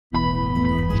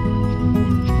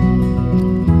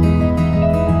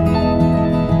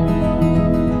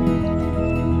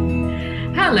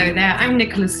Hello there, I'm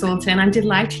Nicola Salter, and I'm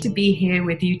delighted to be here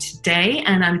with you today.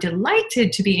 And I'm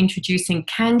delighted to be introducing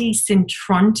Candie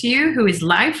Cintron to you, who is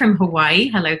live from Hawaii.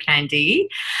 Hello, Candie.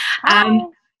 Hi.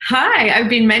 Hi, I've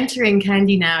been mentoring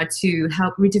Candie now to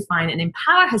help redefine and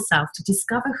empower herself to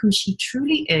discover who she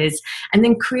truly is and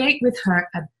then create with her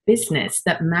a business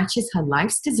that matches her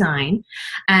life's design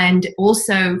and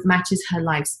also matches her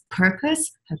life's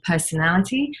purpose, her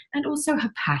personality, and also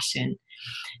her passion.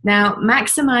 Now,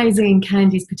 maximizing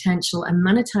Candie's potential and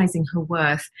monetizing her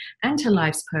worth and her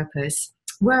life's purpose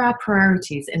were our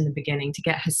priorities in the beginning to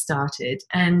get her started.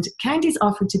 And Candie's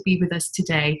offered to be with us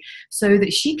today so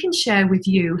that she can share with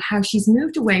you how she's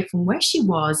moved away from where she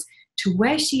was to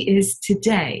where she is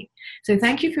today. So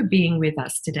thank you for being with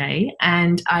us today.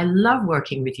 And I love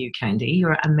working with you, Candie.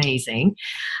 You're amazing.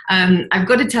 I've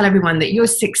got to tell everyone that your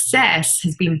success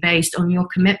has been based on your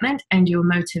commitment and your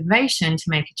motivation to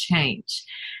make a change.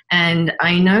 And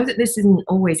I know that this isn't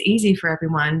always easy for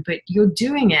everyone, but you're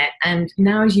doing it. And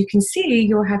now, as you can see,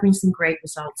 you're having some great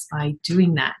results by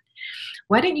doing that.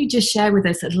 Why don't you just share with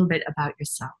us a little bit about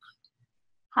yourself?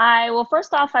 Hi. Well,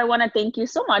 first off, I want to thank you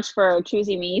so much for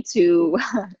choosing me to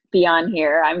be on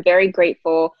here. I'm very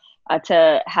grateful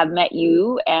to have met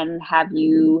you and have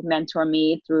you mentor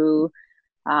me through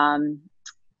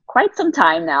quite some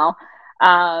time now.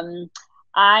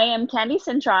 I am Candie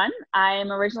Cintron. I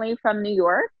am originally from New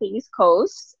York, the East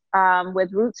Coast,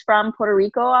 with roots from Puerto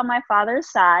Rico on my father's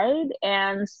side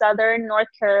and Southern North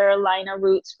Carolina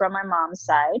roots from my mom's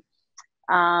side.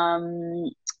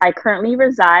 I currently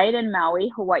reside in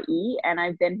Maui, Hawaii, and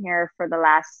I've been here for the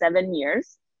last 7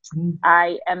 years.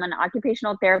 I am an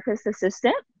occupational therapist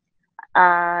assistant,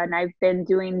 and I've been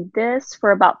doing this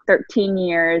for about 13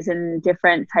 years in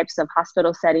different types of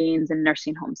hospital settings and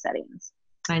nursing home settings.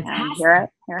 Fantastic. And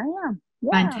here I am.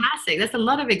 Yeah. Fantastic. There's a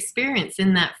lot of experience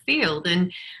in that field.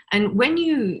 And when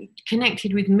you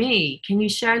connected with me, can you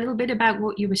share a little bit about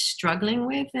what you were struggling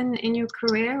with in your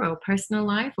career or personal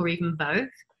life or even both?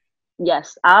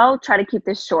 Yes, I'll try to keep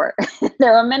this short.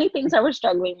 There are many things I was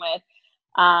struggling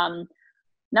with.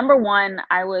 Number one,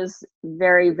 I was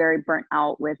very, very burnt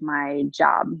out with my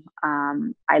job.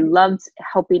 I loved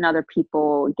helping other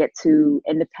people get to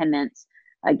independence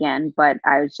again, but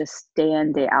I was just day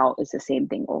in, day out is the same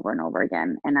thing over and over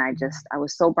again. And I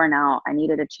was so burnt out. I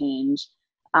needed a change.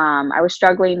 I was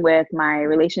struggling with my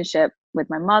relationship with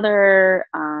my mother.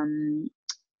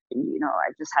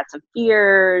 I just had some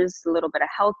fears, a little bit of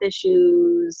health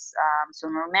issues,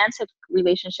 some romantic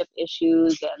relationship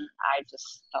issues, and I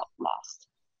just felt lost.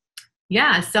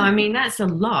 Yeah, so I mean, that's a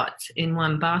lot in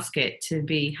one basket to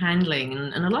be handling.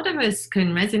 And a lot of us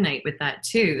can resonate with that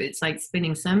too. It's like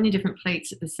spinning so many different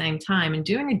plates at the same time and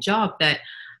doing a job that,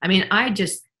 I mean, I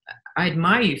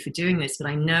admire you for doing this, but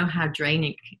I know how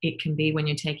draining it can be when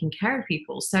you're taking care of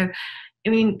people. So, I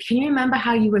mean, can you remember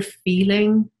how you were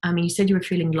feeling? I mean, you said you were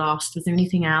feeling lost. Was there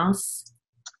anything else?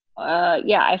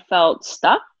 Yeah, I felt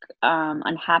stuck,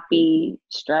 unhappy,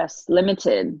 stressed,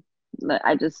 limited.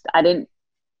 I didn't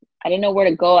know where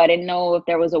to go. I didn't know if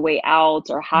there was a way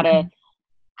out or how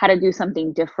to do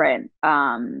something different,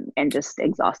 and just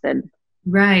exhausted.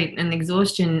 Right. And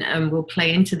exhaustion will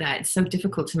play into that. It's so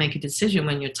difficult to make a decision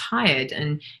when you're tired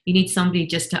and you need somebody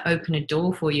just to open a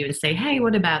door for you and say, hey,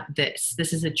 what about this?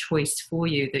 This is a choice for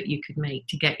you that you could make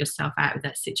to get yourself out of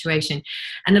that situation.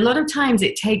 And a lot of times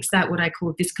it takes that, what I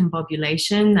call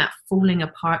discombobulation, that falling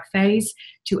apart phase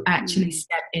to actually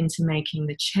step into making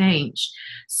the change.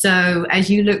 So as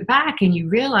you look back and you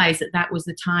realize that that was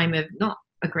the time of not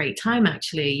a great time,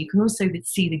 actually, you can also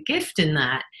see the gift in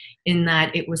that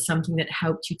it was something that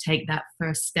helped you take that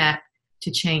first step to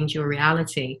change your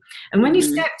reality. And when you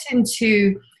stepped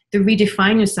into the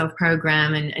Redefine Yourself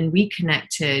program and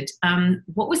reconnected,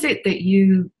 what was it that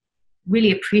you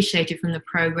really appreciated from the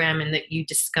program and that you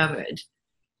discovered?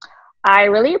 I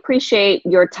really appreciate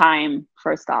your time,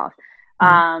 first off.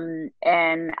 And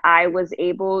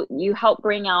you helped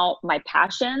bring out my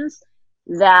passions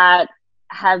that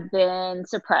have been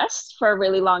suppressed for a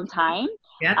really long time.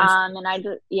 Yeah.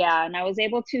 And I was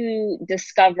able to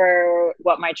discover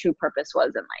what my true purpose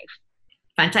was in life.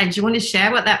 Fantastic. Do you want to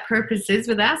share what that purpose is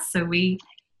with us so we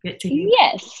get to hear?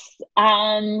 Yes.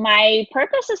 My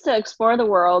purpose is to explore the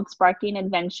world, sparking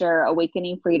adventure,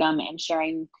 awakening freedom, and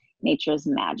sharing nature's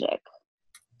magic.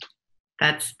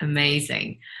 That's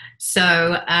amazing.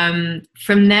 So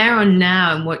from there on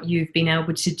now and what you've been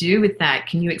able to do with that,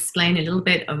 can you explain a little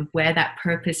bit of where that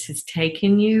purpose has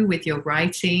taken you with your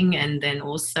writing and then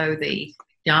also the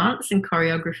dance and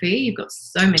choreography? You've got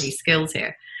so many skills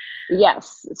here.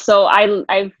 Yes. So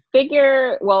I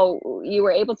figure, well, you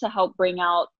were able to help bring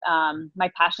out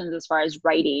my passions as far as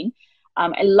writing.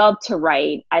 I love to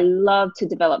write. I love to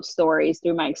develop stories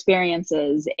through my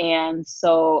experiences. And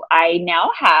so I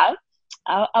now have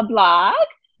a blog.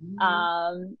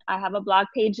 I have a blog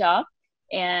page up,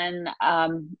 and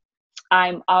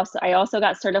I also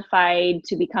got certified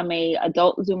to become a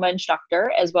adult Zumba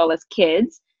instructor as well as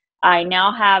kids. I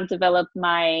now have developed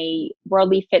my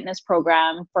worldly fitness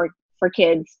program for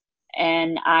kids,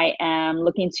 and I am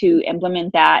looking to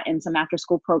implement that in some after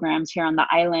school programs here on the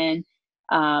island,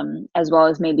 as well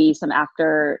as maybe some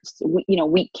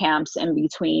week camps in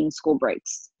between school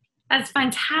breaks. That's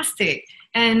fantastic.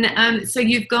 And so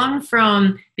you've gone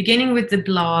from beginning with the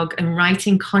blog and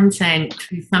writing content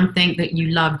to something that you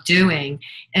love doing.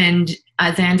 And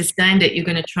as I understand it, you're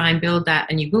going to try and build that,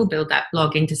 and you will build that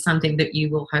blog into something that you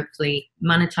will hopefully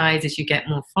monetize as you get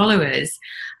more followers,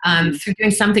 through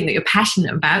doing something that you're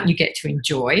passionate about, you get to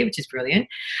enjoy, which is brilliant.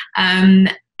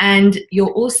 And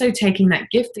you're also taking that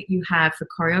gift that you have for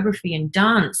choreography and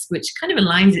dance, which kind of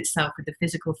aligns itself with the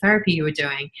physical therapy you were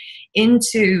doing,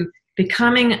 into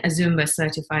becoming a Zumba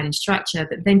certified instructor,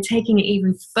 but then taking it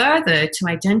even further to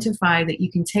identify that you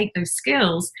can take those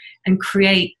skills and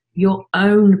create your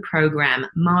own program,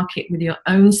 market with your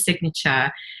own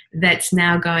signature, that's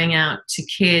now going out to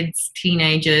kids,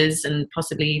 teenagers, and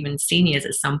possibly even seniors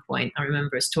at some point. I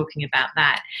remember us talking about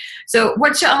that. So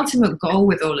what's your ultimate goal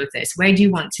with all of this? Where do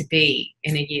you want to be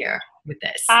in a year with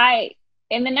this?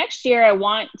 In the next year, I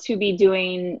want to be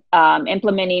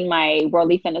implementing my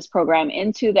Worldly Fitness program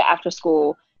into the after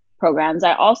school programs.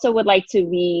 I also would like to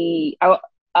be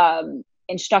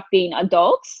instructing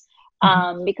adults,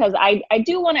 because I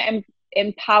do want to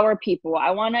empower people.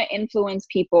 I want to influence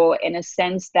people in a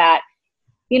sense that,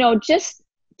 just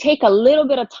take a little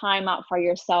bit of time out for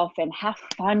yourself and have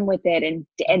fun with it.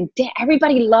 And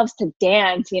everybody loves to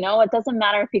dance, it doesn't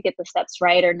matter if you get the steps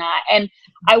right or not. And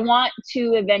I want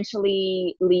to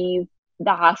eventually leave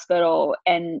the hospital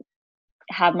and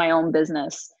have my own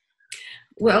business.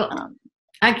 Well,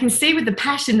 I can see with the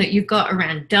passion that you've got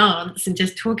around dance and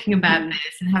just talking about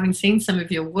this, and having seen some of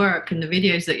your work and the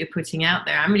videos that you're putting out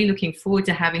there, I'm really looking forward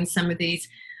to having some of these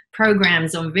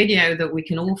programs on video that we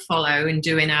can all follow and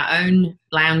do in our own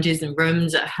lounges and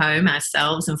rooms at home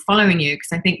ourselves, and following you,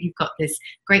 because I think you've got this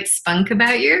great spunk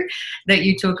about you that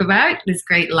you talk about, this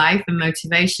great life and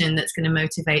motivation that's going to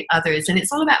motivate others. And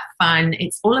it's all about fun.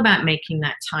 It's all about making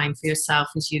that time for yourself,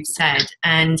 as you've said,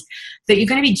 and that you're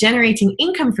going to be generating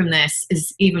income from this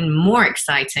is even more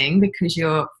exciting, because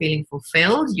you're feeling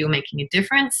fulfilled, you're making a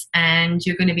difference, and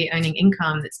you're going to be earning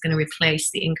income that's going to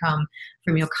replace the income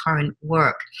from your current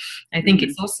work. I think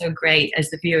it's also great,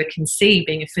 as the viewer can see,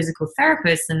 being a physical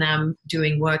therapist and now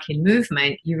doing work in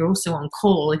movement, you're also on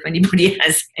call if anybody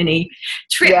has any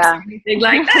trips or anything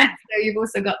like that. So you've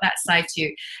also got that side to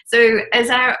you. So as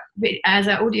our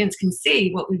audience can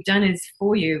see, what we've done is,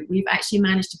 for you, we've actually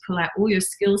managed to pull out all your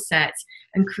skill sets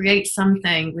and create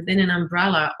something within an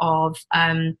umbrella of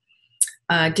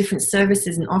different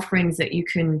services and offerings that you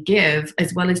can give,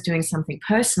 as well as doing something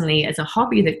personally as a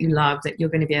hobby that you love, that you're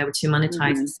going to be able to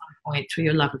monetize at some point through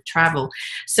your love of travel.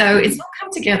 So it's all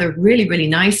come together really, really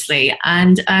nicely.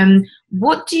 And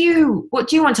what do you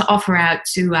want to offer out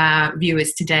to our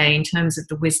viewers today in terms of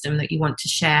the wisdom that you want to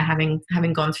share, having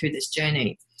gone through this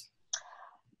journey?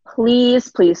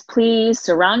 Please, please, please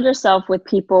surround yourself with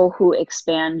people who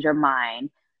expand your mind.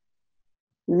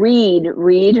 Read,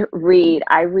 read, read.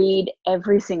 I read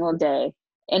every single day.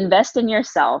 Invest in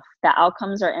yourself. The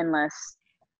outcomes are endless.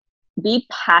 Be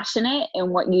passionate in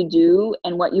what you do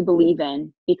and what you believe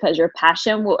in, because your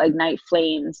passion will ignite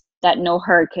flames that no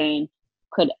hurricane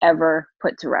could ever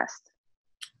put to rest.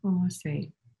 Oh,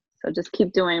 sweet. So just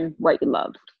keep doing what you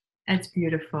love. That's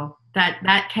beautiful.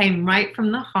 That came right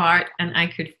from the heart, and I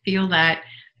could feel that,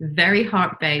 very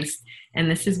heart-based. And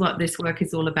this is what this work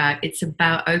is all about. It's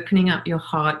about opening up your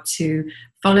heart to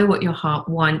follow what your heart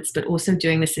wants, but also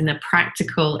doing this in a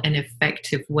practical and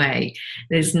effective way.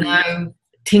 There's no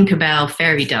Tinkerbell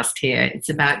fairy dust here. It's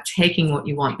about taking what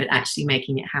you want, but actually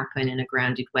making it happen in a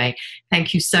grounded way.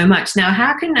 Thank you so much. Now,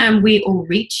 how can we all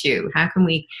reach you? How can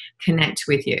we connect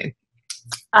with you?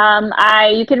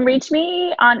 You can reach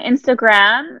me on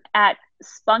Instagram at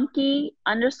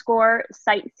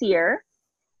spunky_sightseer.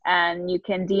 And you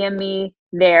can DM me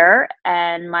there.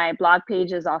 And my blog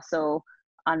page is also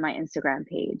on my Instagram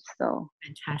page. So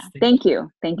fantastic. Thank you.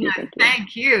 Thank you.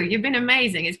 Thank you. You've been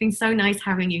amazing. It's been so nice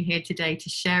having you here today to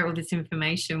share all this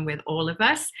information with all of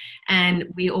us.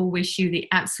 And we all wish you the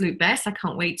absolute best. I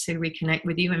can't wait to reconnect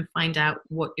with you and find out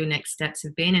what your next steps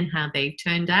have been and how they've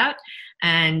turned out.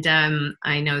 And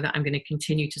I know that I'm going to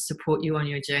continue to support you on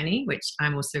your journey, which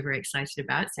I'm also very excited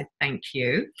about. So thank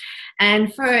you.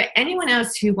 And for anyone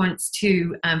else who wants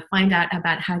to find out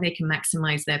about how they can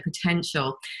maximize their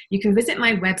potential, you can visit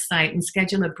my website and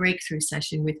schedule a breakthrough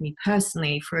session with me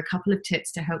personally for a couple of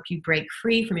tips to help you break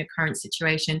free from your current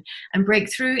situation and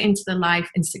break through into the life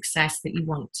and success that you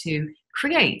want to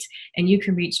create. And you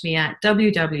can reach me at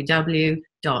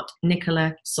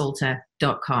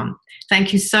www.nicolasalter.com.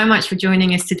 Thank you so much for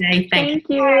joining us today. Thank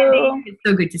you. you. It's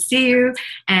so good to see you.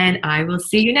 And I will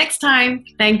see you next time.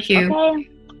 Thank you. Okay.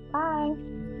 Bye.